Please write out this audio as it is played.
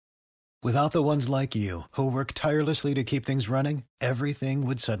Without the ones like you, who work tirelessly to keep things running, everything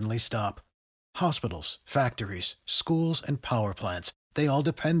would suddenly stop. Hospitals, factories, schools, and power plants, they all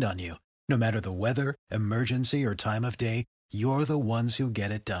depend on you. No matter the weather, emergency, or time of day, you're the ones who get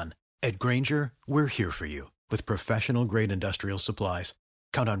it done. At Grainger, we're here for you with professional-grade industrial supplies.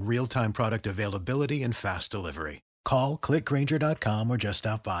 Count on real-time product availability and fast delivery. Call, clickgrainger.com, or just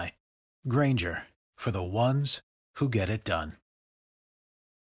stop by. Grainger, for the ones who get it done.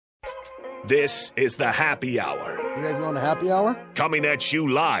 This is the Happy Hour. You guys going to happy hour? Coming at you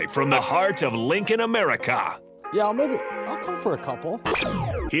live from the heart of Lincoln, America. Yeah, I'll come for a couple.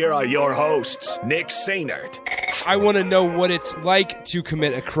 Here are your hosts, Nick Sainert. I want to know what it's like to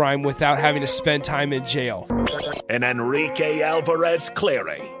commit a crime without having to spend time in jail. And Enrique Alvarez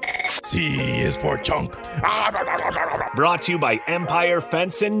Clary. C is for chunk. Brought to you by Empire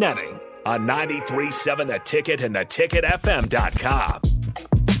Fence and Netting on 93.7 The Ticket and theticketfm.com.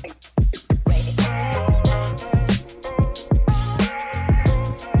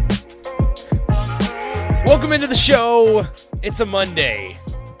 Welcome into the show. It's a Monday.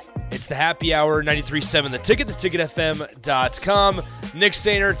 It's the Happy Hour, 93.7 The Ticket, theticketfm.com. Nick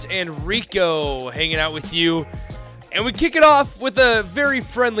Sainert and Rico hanging out with you. And we kick it off with a very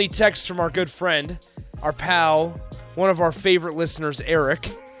friendly text from our good friend, our pal, one of our favorite listeners, Eric,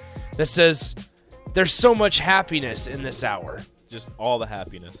 that says, "There's so much happiness in this hour." Just all the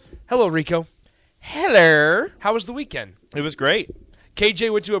happiness. Hello, Rico. Hello. How was the weekend? It was great. KJ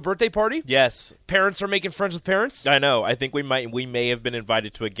went to a birthday party? Yes. Parents are making friends with parents? I know. I think we may have been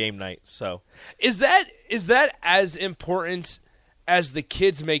invited to a game night. So Is that as important as the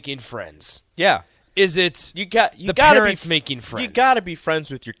kids making friends? yeah, Is it you the gotta parents be making friends? You gotta be friends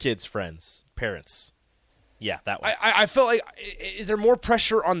with your kids' friends, parents. Yeah, that way. I felt like, is there more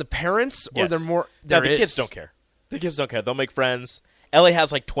pressure on the parents, or Yes. the The kids don't care. The kids don't care. They'll make friends. Ellie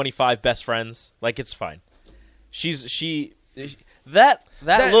has like 25 best friends. Like, it's fine. That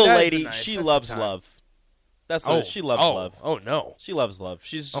little lady, she loves love. That's what she loves love. Oh no, She loves love.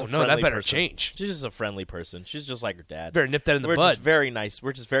 She's just a that friendly better person. change. She's just a friendly person. She's just like her dad. Better nip that in the We're bud. just very nice.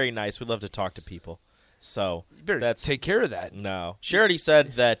 We're just very nice. We love to talk to people. So You better take care of that. No, she already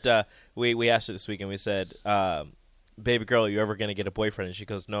said that. We asked her this weekend. We said, "Baby girl, are you ever gonna get a boyfriend?" And she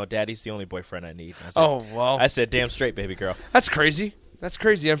goes, "No, Daddy's the only boyfriend I need." And I said, Oh well, I said, "Damn straight, baby girl." that's crazy. That's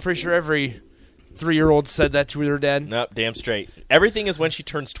crazy. I'm pretty sure every 3-year-old said that to their dad. Nope, damn straight. Everything is when she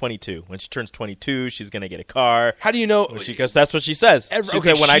turns 22. When she turns 22, she's gonna get a car. How do you know? Because that's what she says. She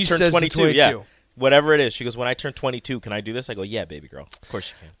said, "When I turn says the 22, yeah, whatever it is." She goes, "When I turn 22, can I do this?" I go, "Yeah, baby girl, of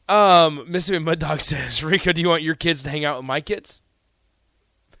course you can." Mississippi Mud Dog says, "Rico, do you want your kids to hang out with my kids?"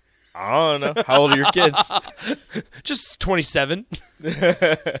 I don't know. How old are your kids? Just 27.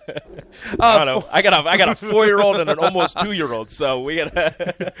 I don't know. I got a 4-year-old and an almost 2-year-old, so we gotta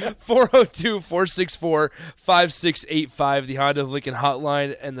 402-464-5685, the Honda of Lincoln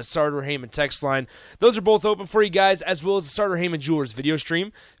hotline, and the Sartor Heyman text line. Those are both open for you guys, as well as the Sartor Heyman Jewelers video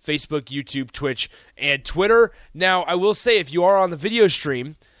stream, Facebook, YouTube, Twitch, and Twitter. Now, I will say, if you are on the video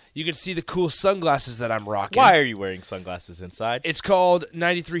stream, you can see the cool sunglasses that I'm rocking. Why are you wearing sunglasses inside? It's called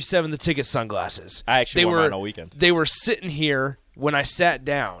 93.7 The Ticket sunglasses. I actually wore mine all weekend. They were sitting here when I sat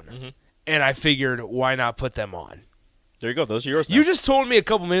down, and I figured, why not put them on? There you go. Those are yours now. You just told me a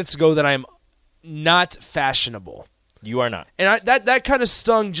couple minutes ago that I'm not fashionable. You are not. And that kind of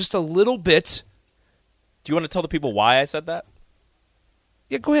stung just a little bit. Do you want to tell the people why I said that?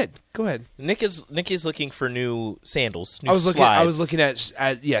 Yeah, go ahead. Go ahead. Nick is looking for new sandals, new I was looking slides.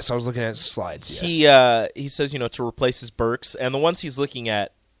 at slides. Yes. He says, to replace his Birks, and the ones he's looking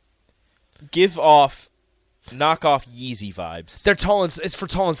at knock off Yeezy vibes. They're tall and it's for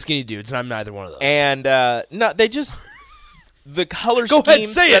tall and skinny dudes, and I'm neither one of those. And no, they just the color Go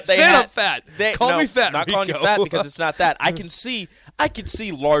schemes ahead, say that it. they Say had, I'm fat. They, Call no, me fat. Not Rico. calling you fat because it's not that. I can see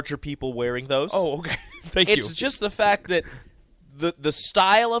larger people wearing those. Oh, okay. Thank you. It's just the fact that the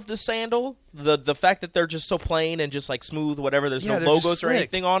style of the sandal, the fact that they're just so plain and just like smooth, whatever. There's no logos or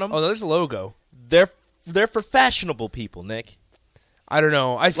anything on them. Oh, there's a logo. They're for fashionable people, Nick. I don't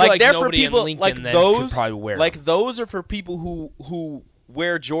know. I feel like they're nobody for people in Lincoln like then those. could probably wear like them. those are for people who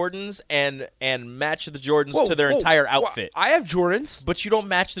wear Jordans and match the Jordans to their entire outfit. I have Jordans. But you don't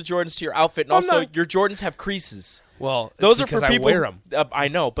match the Jordans to your outfit, and I'm also not- your Jordans have creases. Well, Those are because for people. I wear them. I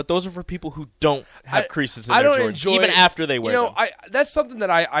know, but those are for people who don't have creases in I their don't Jordans, enjoy even after they wear them. That's something that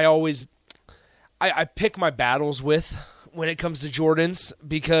I always pick my battles with when it comes to Jordans,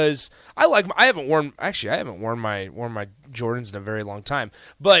 because I haven't worn my Jordans in a very long time,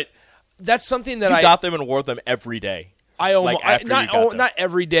 but that's something that You I got them and wore them every day. I almost after you got them. not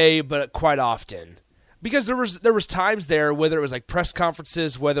every day, but quite often. because there was times there, whether it was like press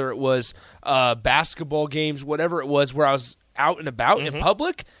conferences, whether it was basketball games, whatever it was, where I was out and about in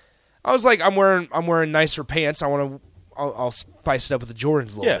public, I was like, I'm wearing nicer pants. I'll spice it up with the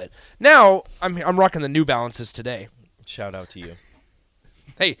Jordans a little bit. Now I'm rocking the New Balances today. Shout out to you.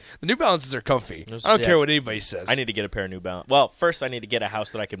 Hey, the New Balances are comfy. I don't care what anybody says. I need to get a pair of New Balance. Well, first I need to get a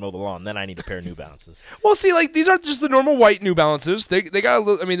house that I can mow the lawn. Then I need a pair of New Balances. Well, see, like these aren't just the normal white New Balances. They got a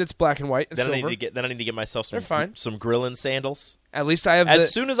little. I mean, it's black and white and silver. I need to get myself some. They're fine. Some Grillin sandals. At least I have.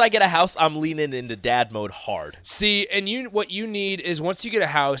 As soon as I get a house, I'm leaning into dad mode hard. See, and what you need is once you get a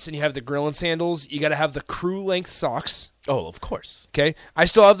house and you have the Grillin sandals, you got to have the crew length socks. Oh, of course. Okay, I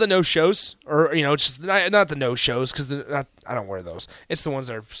still have the no-shows, or it's just not the no-shows because I don't wear those. It's the ones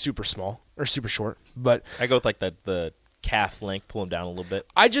that are super small or super short. But I go with like the calf length, pull them down a little bit.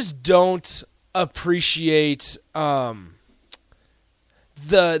 I just don't appreciate the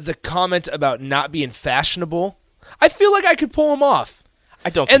comment about not being fashionable. I feel like I could pull them off.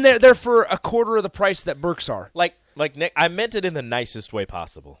 I don't, and they're for a quarter of the price that Birks are. Like Nick, I meant it in the nicest way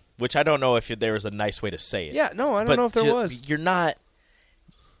possible, which I don't know if there was a nice way to say it. Yeah, no, I don't know if there was.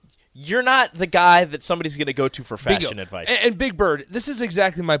 You're not the guy that somebody's going to go to for fashion advice. And Big Bird, this is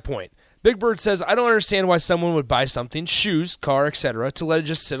exactly my point. Big Bird says, I don't understand why someone would buy something, shoes, car, etc., to let it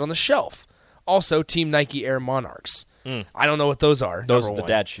just sit on the shelf. Also, Team Nike Air Monarchs. I don't know what those are. Those are the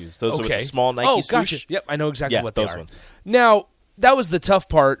dad shoes. Those are with the small Nike swoosh. Gotcha. Yep, I know exactly what they those are. Ones. Now, that was the tough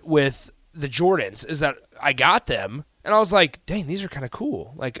part with the Jordans, is that I got them, and I was like, dang, these are kind of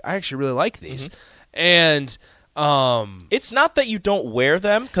cool. Like, I actually really like these. And it's not that you don't wear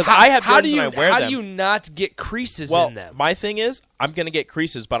them, because I have Jordans and I wear them. How do you not get creases in them? My thing is, I'm going to get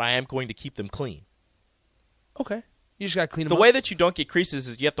creases, but I am going to keep them clean. Okay. You just got to clean them up. The way that you don't get creases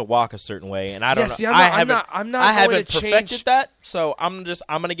is you have to walk a certain way, and I don't know. See, I'm not I haven't going to perfected change that, so I'm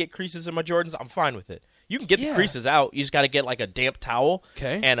going to get creases in my Jordans. I'm fine with it. You can get the creases out. You just got to get like a damp towel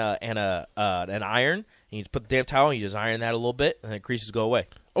and an iron. And you just put the damp towel and you just iron that a little bit, and the creases go away.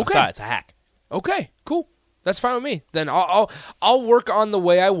 Okay, it's a hack. Okay, cool. That's fine with me. Then I'll work on the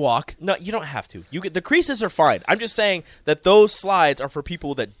way I walk. No, you don't have to. The creases are fine. I'm just saying that those slides are for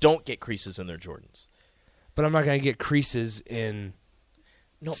people that don't get creases in their Jordans. But I'm not going to get creases in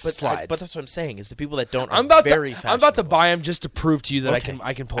slides. But that's what I'm saying is the people that don't. I'm about to buy them just to prove to you that I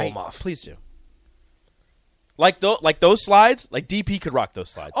can pull them off. Please do. Like those slides, like DP could rock those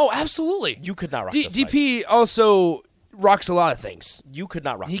slides. Oh, absolutely. You could not rock those slides. DP also rocks a lot of things. You could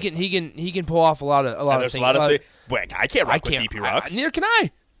not rock. He those can slides. he can pull off a lot of things. A lot of things. Wait, I can't rock what DP rocks. Neither can I.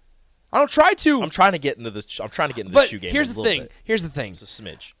 I don't try to. I'm trying to get into the shoe game. Here's the thing. Bit. Here's the thing. It's a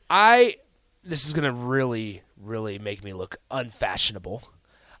smidge. This is gonna really, really make me look unfashionable.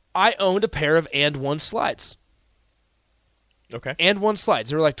 I owned a pair of And One slides. Okay. And One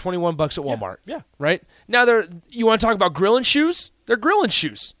slides. They were like $21 at Walmart. Yeah. Right? Now you want to talk about grilling shoes? They're grilling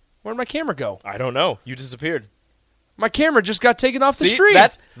shoes. Where'd my camera go? I don't know. You disappeared. My camera just got taken off the See, street.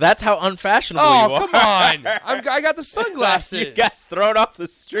 That's how unfashionable you are. Oh, come on. I got the sunglasses. You got thrown off the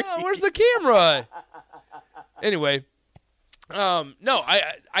street. Oh, where's the camera? Anyway, no,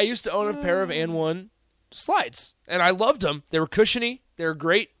 I used to own a pair of And One slides, and I loved them. They were cushiony. They were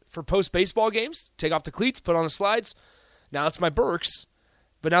great for post-baseball games. Take off the cleats, put on the slides. Now it's my Birks,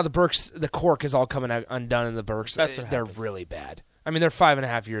 but now the cork is all coming out undone in the Birks. They're really bad. I mean, they're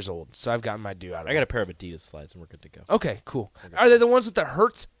 5.5 years old, so I've gotten my due out of it. I got a pair of Adidas slides, and we're good to go. Okay, cool. Are they the ones with the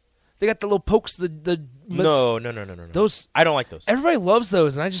hurt? They got the little pokes. No. Those I don't like those. Everybody loves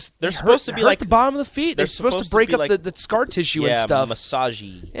those, and they're supposed to be like the bottom of the feet. They're supposed to break up the scar tissue and stuff.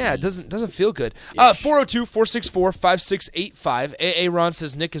 Massagey. Yeah, it doesn't feel good. 402-464-5685. AA Ron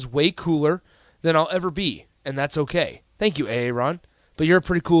says Nick is way cooler than I'll ever be, and that's okay. Thank you, AA Ron. But you're a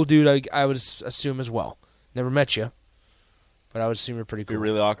pretty cool dude, I would assume as well. Never met you, but I would assume you're pretty cool. It'd be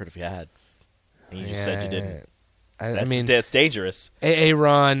really awkward if you had. And you just said you didn't. I mean, that's dangerous. AA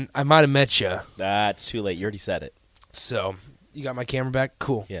Ron, I might have met you. It's too late. You already said it. So, you got my camera back?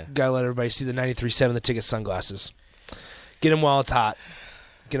 Cool. Yeah. Gotta let everybody see the 93.7 The Ticket sunglasses. Get them while it's hot.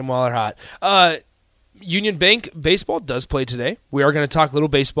 Get them while they're hot. Union Bank baseball does play today. We are going to talk little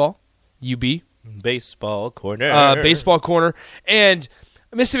baseball. UB. Baseball corner. Baseball corner. And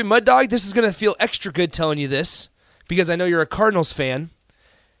Mississippi Mud Dog, this is going to feel extra good telling you this because I know you're a Cardinals fan.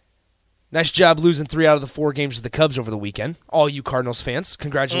 Nice job losing 3 out of the 4 games to the Cubs over the weekend. All you Cardinals fans,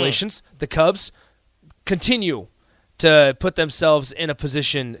 congratulations. The Cubs continue to put themselves in a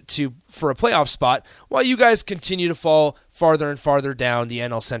position for a playoff spot while you guys continue to fall farther and farther down the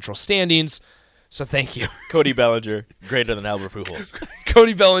NL Central standings. So thank you. Cody Bellinger, greater than Albert Pujols.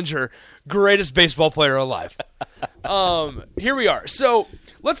 Cody Bellinger, greatest baseball player alive. Here we are. So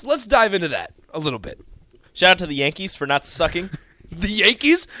let's dive into that a little bit. Shout out to the Yankees for not sucking. The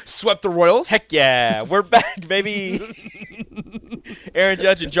Yankees swept the Royals? Heck yeah. We're back, baby. Aaron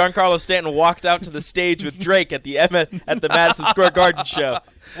Judge and Giancarlo Stanton walked out to the stage with Drake at the Madison Square Garden show.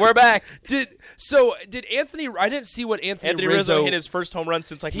 We're back. Did Anthony? I didn't see what Anthony Rizzo hit his first home run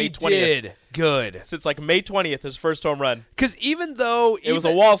since May 20th. He did. Good. Since May 20th, his first home run. Because even though it was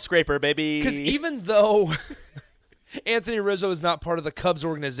a wall scraper, baby. Because even though Anthony Rizzo is not part of the Cubs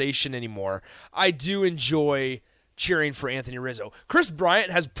organization anymore, I do enjoy cheering for Anthony Rizzo. Chris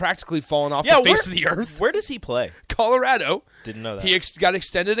Bryant has practically fallen off the face of the earth. Where does he play? Colorado. Didn't know that. He got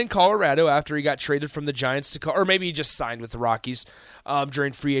extended in Colorado after he got traded from the Giants or maybe he just signed with the Rockies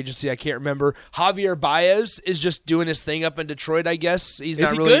during free agency. I can't remember. Javier Baez is just doing his thing up in Detroit, I guess. He's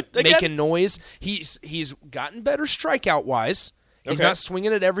not really making noise. He's gotten better strikeout-wise. He's not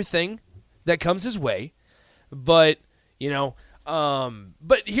swinging at everything that comes his way. But,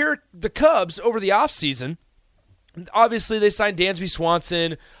 but here the Cubs over the offseason, obviously, they signed Dansby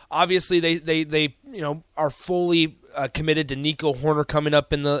Swanson. Obviously, they are fully committed to Nico Horner coming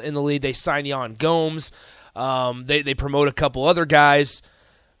up in the league. They signed Yan Gomes. They promote a couple other guys,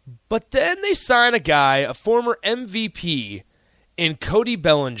 but then they sign a guy, a former MVP, in Cody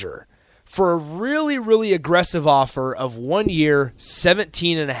Bellinger, for a really, really aggressive offer of 1 year,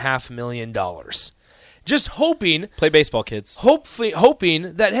 $17.5 million. Just hoping, play baseball, kids.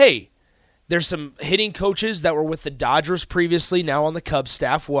 Hoping that there's some hitting coaches that were with the Dodgers previously, now on the Cubs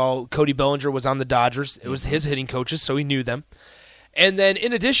staff, while Cody Bellinger was on the Dodgers. It was his hitting coaches, so he knew them. And then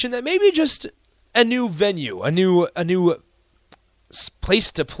in addition, that maybe just a new venue, a new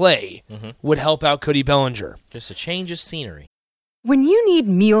place to play would help out Cody Bellinger. Just a change of scenery. When you need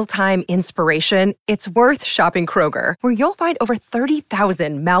mealtime inspiration, it's worth shopping Kroger, where you'll find over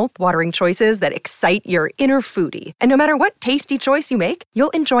 30,000 mouth-watering choices that excite your inner foodie. And no matter what tasty choice you make,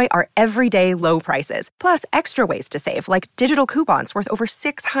 you'll enjoy our everyday low prices, plus extra ways to save, like digital coupons worth over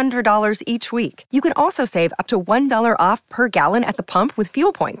 $600 each week. You can also save up to $1 off per gallon at the pump with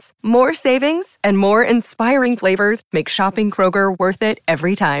fuel points. More savings and more inspiring flavors make shopping Kroger worth it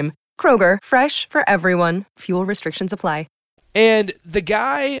every time. Kroger, fresh for everyone. Fuel restrictions apply. And the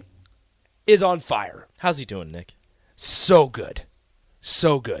guy is on fire. How's he doing, Nick? So good.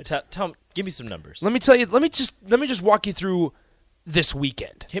 So good. Tell me, give me some numbers. Let me tell you, let me just walk you through this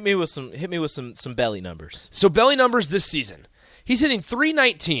weekend. Hit me with some belly numbers. So belly numbers this season. He's hitting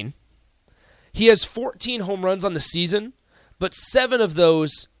 .319. He has 14 home runs on the season, but 7 of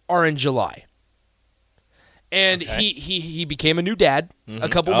those are in July. And he became a new dad a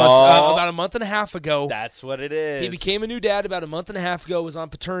couple months, about a month and a half ago. That's what it is. He became a new dad about a month and a half ago, was on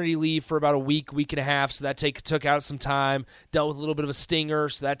paternity leave for about a week and a half, so that took out some time, dealt with a little bit of a stinger,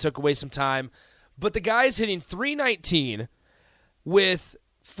 so that took away some time. But the guy's hitting .319 with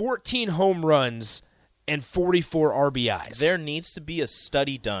 14 home runs and 44 RBIs. There needs to be a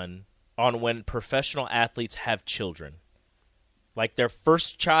study done on when professional athletes have children. Like their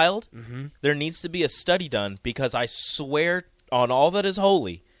first child, there needs to be a study done, because I swear on all that is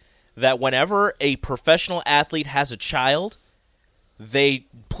holy that whenever a professional athlete has a child, they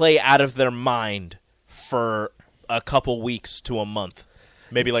play out of their mind for a couple weeks to a month.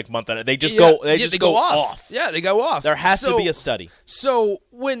 Maybe like month. They just go off. Yeah, they go off. There has to be a study. So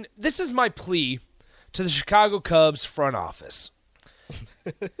this is my plea to the Chicago Cubs front office.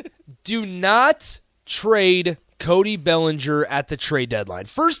 Do not trade Cody Bellinger at the trade deadline.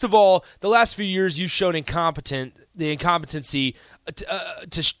 First of all, the last few years you've shown the incompetency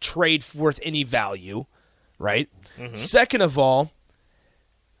to trade worth any value, right? Second of all,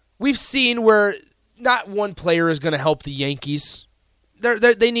 we've seen where not one player is going to help the Yankees.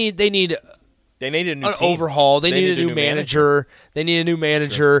 They need a new team. overhaul. They need a new manager. They need a new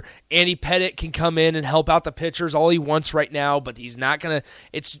manager. Andy Pettitte can come in and help out the pitchers all he wants right now, but he's not going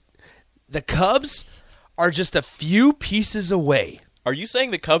to. The Cubs are just a few pieces away. Are you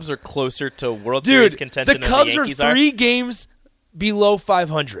saying the Cubs are closer to World Series contention than the Yankees are? The Cubs are 3 games below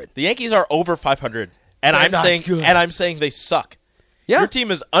 500. The Yankees are over 500, and I'm saying they suck. Yeah. Your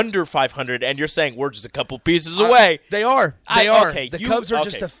team is under 500, and you're saying we're just a couple pieces away. They are. Okay, the Cubs are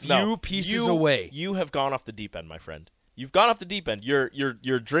just a few no, pieces away. You have gone off the deep end, my friend. You've gone off the deep end.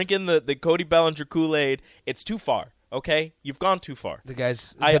 You're drinking the Cody Bellinger Kool-Aid. It's too far. Okay, you've gone too far. The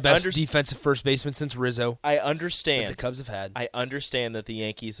guy's the best defensive first baseman since Rizzo. I understand that the Cubs have had. I understand that the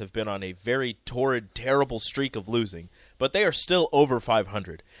Yankees have been on a very torrid, terrible streak of losing, but they are still over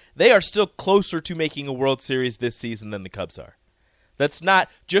 500. They are still closer to making a World Series this season than the Cubs are. That's not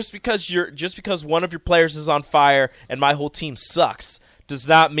just because one of your players is on fire and my whole team sucks does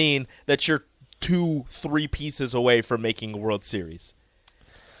not mean that you're 2-3 pieces away from making a World Series.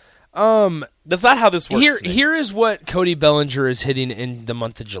 That's not how this works. Here is what Cody Bellinger is hitting in the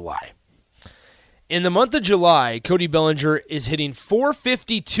month of July. In the month of July, Cody Bellinger is hitting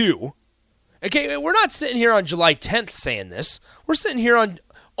 .452. Okay, we're not sitting here on July 10th saying this. We're sitting here on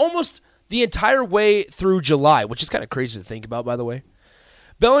almost the entire way through July, which is kind of crazy to think about, by the way.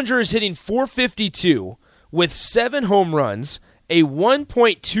 Bellinger is hitting .452 with 7 home runs, a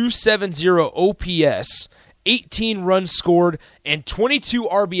 1.270 OPS, 18 runs scored, and 22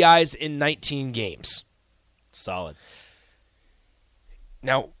 RBIs in 19 games. Solid.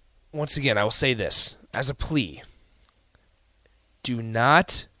 Now, once again, I will say this as a plea. Do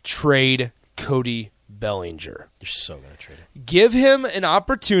not trade Cody Bellinger. You're so going to trade him. Give him an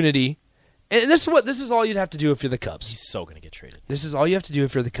opportunity. And this is all you'd have to do if you're the Cubs. He's so going to get traded. This is all you have to do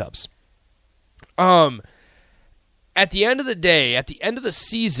if you're the Cubs. At the end of the day, at the end of the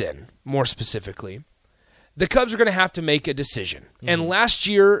season, more specifically, the Cubs are going to have to make a decision. Mm-hmm. And last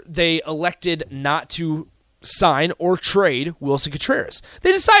year, they elected not to sign or trade Wilson Contreras.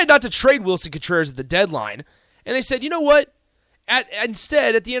 They decided not to trade Wilson Contreras at the deadline, and they said, you know what?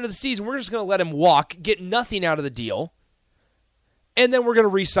 Instead, at the end of the season, we're just going to let him walk, get nothing out of the deal, and then we're going to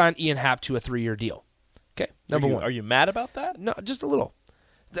re-sign Ian Happ to a 3-year deal. Okay, number one. Are you mad about that? No, just a little.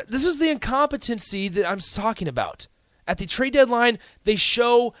 This is the incompetency that I'm talking about. At the trade deadline, they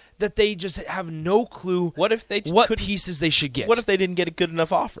show that they just have no clue what pieces they should get. What if they didn't get a good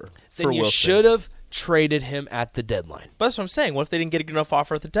enough offer for Then you Wilson? should have traded him at the deadline. But that's what I'm saying. What if they didn't get a good enough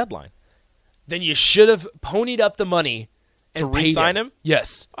offer at the deadline? Then you should have ponied up the money to and paid re-sign him?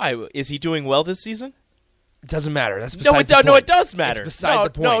 Yes. Is he doing well this season? It doesn't matter. That's beside the point. No, it does matter. It's beside the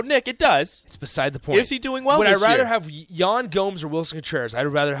point. No, Nick, it does. It's beside the point. Is he doing well Would this I rather year? have Yan Gomes or Wilson Contreras? I'd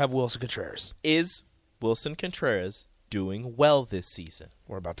rather have Wilson Contreras. Is Wilson Contreras doing well this season?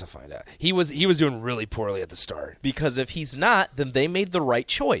 We're about to find out. He was doing really poorly at the start. Because if he's not, then they made the right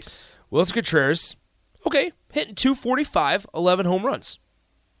choice. Wilson Contreras, okay, hitting .245, 11 home runs.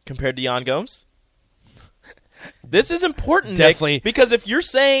 Compared to Yan Gomes? This is important, Definitely. Nick, because if you're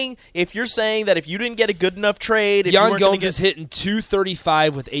saying that if you didn't get a good enough trade, Yan Gomes is hitting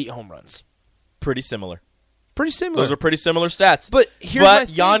 .235 with 8 home runs. Pretty similar. Those are pretty similar stats. But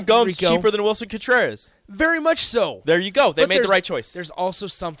Yan Gomes Rico, cheaper than Wilson Contreras. Very much so. There you go. They made the right choice. There's also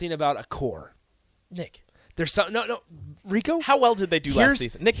something about a core. Nick. There's some no Rico. How well did they do last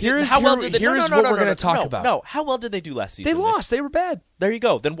season? Nick, here's how well did they Here's what we're going to talk about. No, how well did they do last season? They lost. Nick? They were bad. There you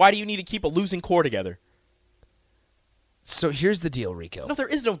go. Then why do you need to keep a losing core together? So here's the deal, Rico. No, there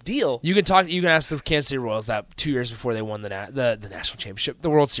is no deal. You can ask the Kansas City Royals that 2 years before they won the national championship, the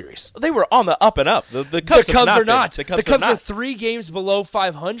World Series. They were on the up and up. The Cubs are not. The Cubs are 3 games below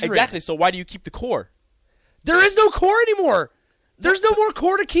 500. Exactly. So why do you keep the core? There is no core anymore. There's no more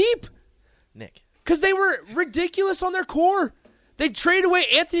core to keep. Nick. Because they were ridiculous on their core. They traded away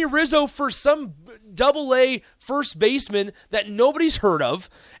Anthony Rizzo for some double-A first baseman that nobody's heard of.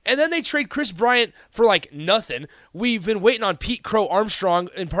 And then they trade Chris Bryant for like nothing. We've been waiting on Pete Crow Armstrong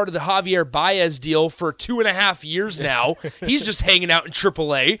and part of the Javier Baez deal for 2.5 years now. He's just hanging out in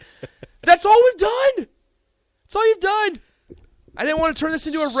AAA. That's all we've done. That's all you've done. I didn't want to turn this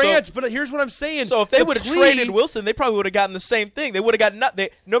into a rant, but here's what I'm saying. So if they would have traded Wilson, they probably would have gotten the same thing. They would have gotten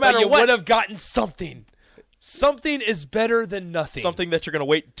no matter what. You would have gotten something. Something is better than nothing. Something that you're going to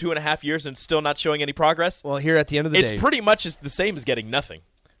wait 2.5 years and still not showing any progress? Well, here at the end of the day. It's pretty much the same as getting nothing.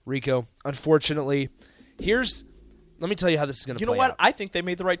 Rico, unfortunately, let me tell you how this is going to play out. You know what? I think they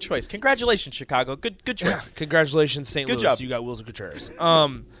made the right choice. Congratulations, Chicago. Good choice. Congratulations, St. Louis. Job. You got Wilson Contreras.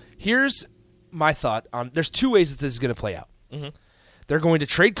 Here's my thought on. There's 2 ways that this is going to play out. Mm-hmm. They're going to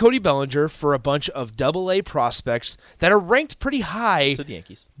trade Cody Bellinger for a bunch of AA prospects that are ranked pretty high. To the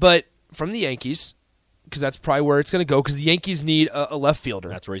Yankees. But from the Yankees, because that's probably where it's going to go, because the Yankees need a left fielder.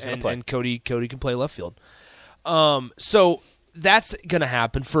 That's where he's going to play. And Cody can play left field. So that's going to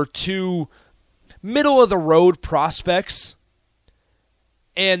happen for 2 middle-of-the-road prospects,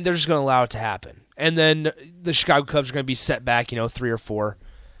 and they're just going to allow it to happen. And then the Chicago Cubs are going to be set back, 3 or 4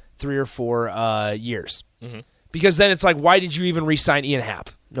 years. Mm-hmm. Because then it's like, why did you even re-sign Ian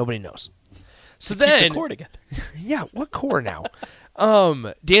Happ? Nobody knows. So then, keep the core together. Yeah, what core now?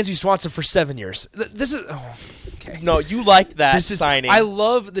 Dansby Swanson for 7 years. This is okay. No, you like that signing. I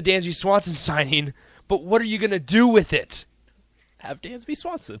love the Dansby Swanson signing, but what are you going to do with it? Have Dansby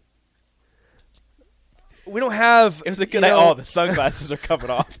Swanson. We don't have. It was a good idea. Oh, the sunglasses are coming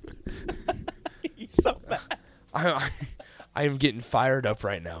off. He's so mad. I am getting fired up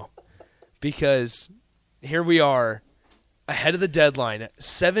right now because here we are ahead of the deadline,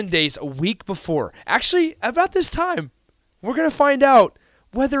 7 days, a week before. Actually, about this time, we're going to find out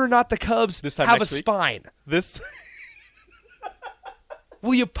whether or not the Cubs have a spine.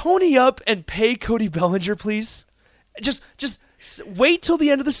 will you pony up and pay Cody Bellinger, please? Just wait till the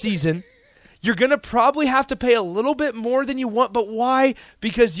end of the season. You're going to probably have to pay a little bit more than you want, but why?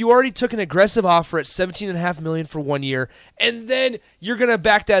 Because you already took an aggressive offer at $17.5 million for 1 year, and then you're going to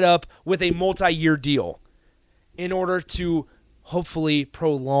back that up with a multi-year deal in order to hopefully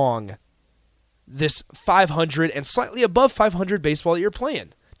prolong this 500 and slightly above 500 baseball that you're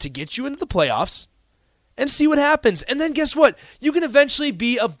playing to get you into the playoffs and see what happens. And then guess what? You can eventually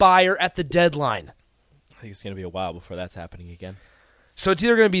be a buyer at the deadline. I think it's going to be a while before that's happening again. So it's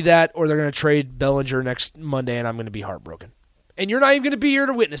either going to be that or they're going to trade Bellinger next Monday, and I'm going to be heartbroken. And you're not even going to be here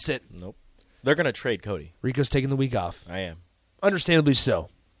to witness it. Nope. They're going to trade Cody. Rico's taking the week off. I am. Understandably so.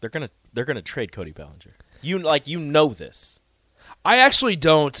 They're going to trade Cody Bellinger. You know this. I actually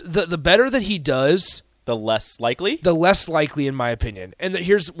don't. The better that he does, the less likely? The less likely, in my opinion. And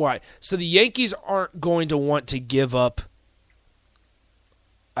here's why. So the Yankees aren't going to want to give up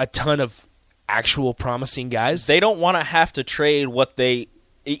a ton of actual promising guys. They don't want to have to trade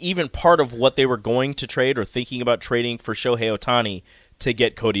even part of what they were going to trade or thinking about trading for Shohei Ohtani to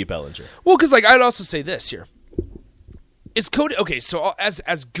get Cody Bellinger. Well, because I'd also say this here. Is Cody okay? So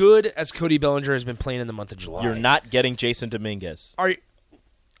as good as Cody Bellinger has been playing in the month of July, you're not getting Jason Dominguez.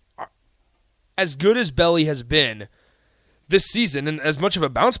 As good as Belly has been this season, and as much of a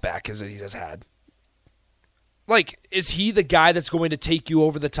bounce back as he has had, is he the guy that's going to take you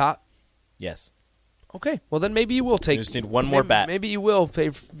over the top? Yes. Okay. Well, then maybe you will take. We just need one more bat. Maybe you will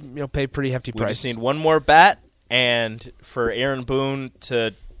pay pretty hefty price. We just need one more bat, and for Aaron Boone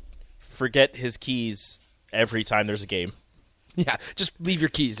to forget his keys every time there's a game. Yeah, just leave your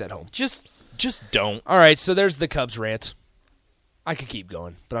keys at home. Just don't. All right, so there's the Cubs rant. I could keep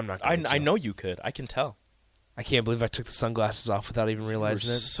going, but I'm not going to. I know you could. I can tell. I can't believe I took the sunglasses off without even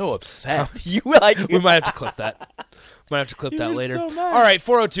realizing it. So upset. We might have to clip that. Might have to clip that later. So all right,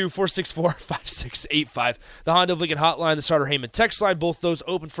 402-464-5685. The Honda of Lincoln hotline, the Starter Heyman text line, both those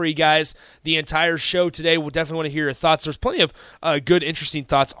open for you guys the entire show today. We'll definitely want to hear your thoughts. There's plenty of good, interesting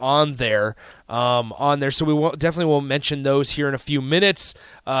thoughts on there. So we definitely will mention those here in a few minutes.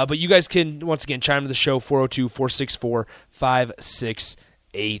 But you guys can, once again, chime into the show,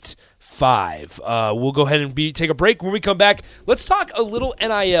 402-464-5685. We'll go ahead and take a break. When we come back, let's talk a little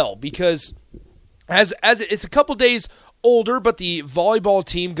NIL, because as it's a couple days older, but the volleyball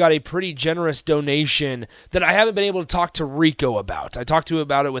team got a pretty generous donation that I haven't been able to talk to Rico about. I talked to him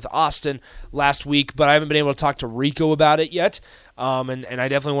about it with Austin last week, but I haven't been able to talk to Rico about it yet. And I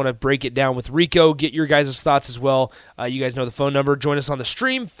definitely want to break it down with Rico, get your guys' thoughts as well. You guys know the phone number. Join us on the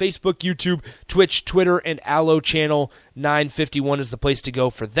stream, Facebook, YouTube, Twitch, Twitter, and Allo Channel 951 is the place to go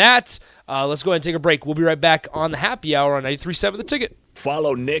for that. Let's go ahead and take a break. We'll be right back on the Happy Hour on 93.7 The Ticket.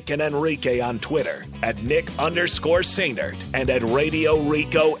 Follow Nick and Enrique on Twitter at Nick_Sainert and at Radio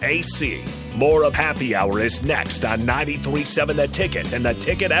Rico AC. More of Happy Hour is next on 93.7 The Ticket and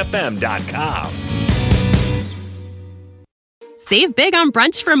theticketfm.com. Save big on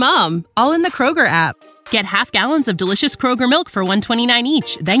brunch for mom, all in the Kroger app. Get half gallons of delicious Kroger milk for $1.29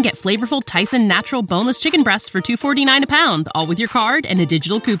 each. Then get flavorful Tyson natural boneless chicken breasts for $2.49 a pound, all with your card and a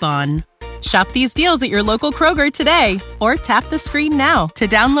digital coupon. Shop these deals at your local Kroger today, or tap the screen now to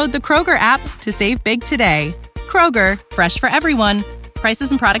download the Kroger app to save big today. Kroger, fresh for everyone. Prices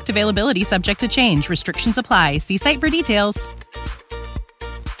and product availability subject to change. Restrictions apply. See site for details.